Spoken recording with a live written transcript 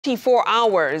24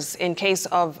 hours in case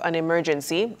of an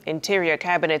emergency. Interior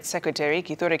Cabinet Secretary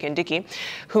Kithure Kindiki,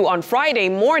 who on Friday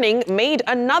morning made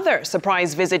another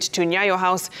surprise visit to Nyayo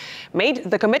House, made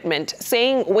the commitment,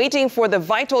 saying waiting for the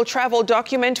vital travel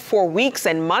document for weeks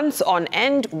and months on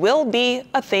end will be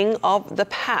a thing of the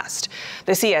past.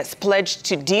 The CS pledged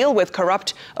to deal with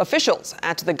corrupt officials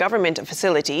at the government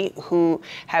facility who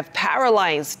have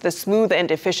paralyzed the smooth and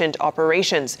efficient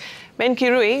operations. Ben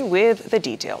Kirui with the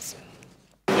details.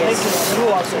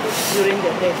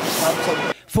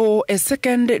 For a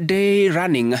second day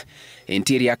running,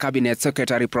 Interior Cabinet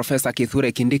Secretary Professor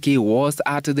Kithure Kindiki was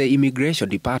at the Immigration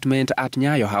Department at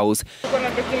Nyayo House. How long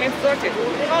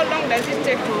does it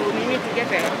take to get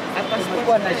a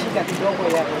passport?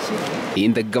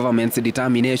 In the government's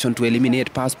determination to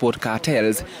eliminate passport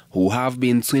cartels who have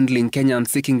been swindling Kenyans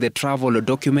seeking the travel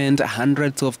document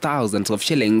hundreds of thousands of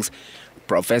shillings,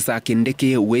 Professor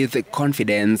Kindiki with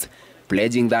confidence,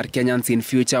 pledging that Kenyans in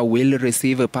future will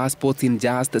receive passports in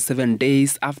just 7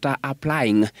 days after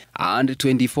applying and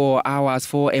 24 hours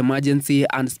for emergency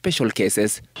and special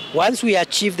cases. Once we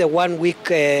achieve the 1 week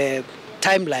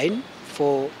timeline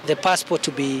for the passport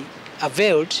to be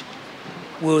availed,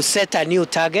 we'll set a new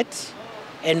target,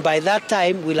 and by that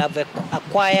time we'll have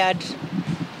acquired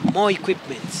more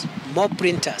equipment, more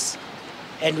printers,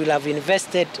 and we'll have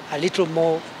invested a little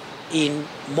more in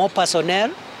more personnel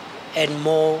and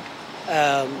more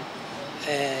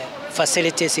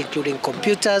facilities, including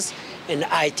computers and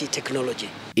IT technology.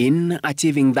 In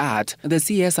achieving that, the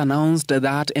CS announced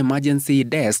that emergency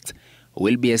desks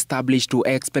will be established to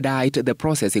expedite the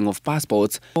processing of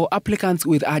passports for applicants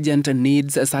with urgent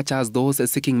needs such as those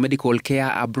seeking medical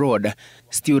care abroad,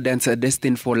 students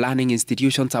destined for learning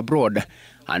institutions abroad,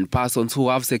 and persons who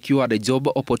have secured job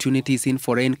opportunities in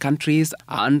foreign countries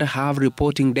and have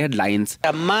reporting deadlines.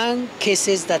 Among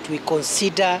cases that we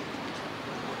consider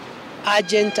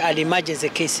urgent and emergency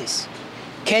cases,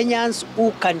 Kenyans who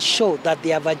can show that they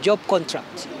have a job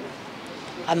contract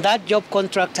and that job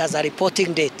contract has a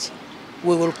reporting date,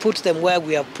 we will put them where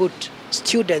we have put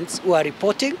students who are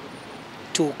reporting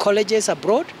to colleges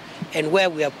abroad and where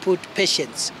we have put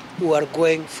patients who are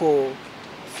going for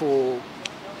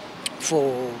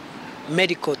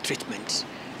medical treatment.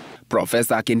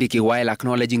 Professor Kindiki, while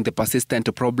acknowledging the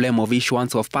persistent problem of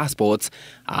issuance of passports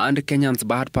and Kenyans'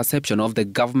 bad perception of the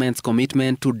government's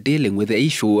commitment to dealing with the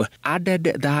issue,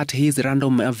 added that his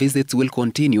random visits will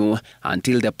continue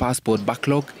until the passport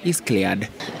backlog is cleared.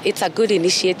 It's a good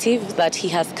initiative that he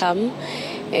has come,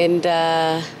 and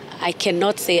I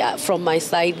cannot say from my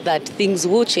side that things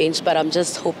will change, but I'm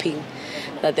just hoping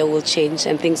that they will change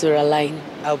and things will align.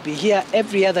 I'll be here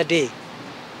every other day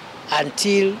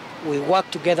until we work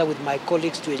together with my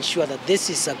colleagues to ensure that this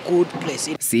is a good place.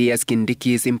 CS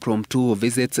Kindiki's impromptu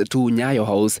visits to Nyayo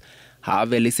House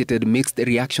have elicited mixed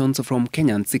reactions from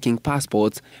Kenyans seeking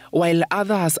passports, while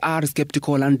others are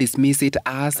skeptical and dismiss it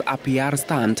as a PR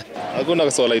stunt.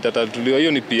 Hakuna swala itatatuliwa,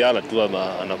 hiyo ni PR tu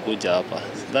anakuja hapa.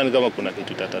 Sidhani kama kuna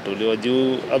kitu itatatuliwa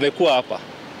juu amekuwa hapa.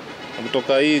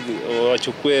 Kutoka hii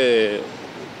wachukue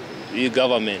hii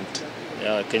government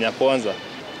ya Kenya Kwanza.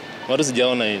 Watu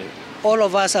sijaona hili. All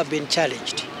of us have been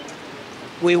challenged.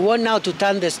 We want now to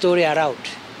turn the story around.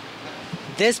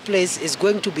 This place is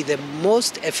going to be the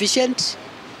most efficient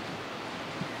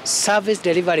service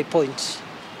delivery point,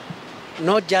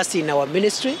 not just in our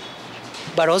ministry,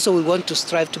 but also we want to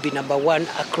strive to be #1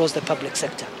 across the public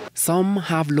sector. Some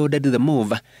have lauded the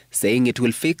move, saying it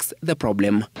will fix the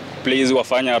problem. Please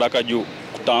wafanya haraka juu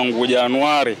tangu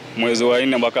Januari mwezi wa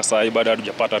 4 mpaka sasa bado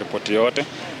hatujapata ripoti yote.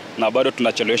 Na bado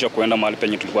tunacheleweshwa kuenda mahali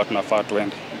penye tulikuwa tunafaa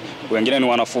tuende. Wengine ni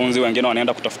wanafunzi, wengine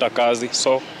wanaenda kutafuta kazi.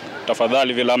 So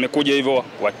tafadhali vile amekuja hivyo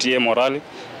watie morali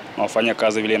na wafanye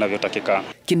kazi vile inavyotakikana.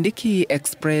 Kindiki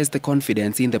expressed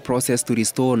confidence in the process to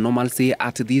restore normalcy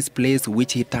at this place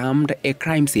which he termed a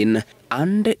crime scene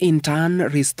and in turn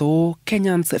restore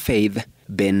Kenyans' faith.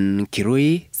 Ben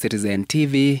Kirui, Citizen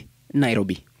TV,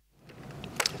 Nairobi.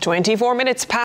 24 minutes past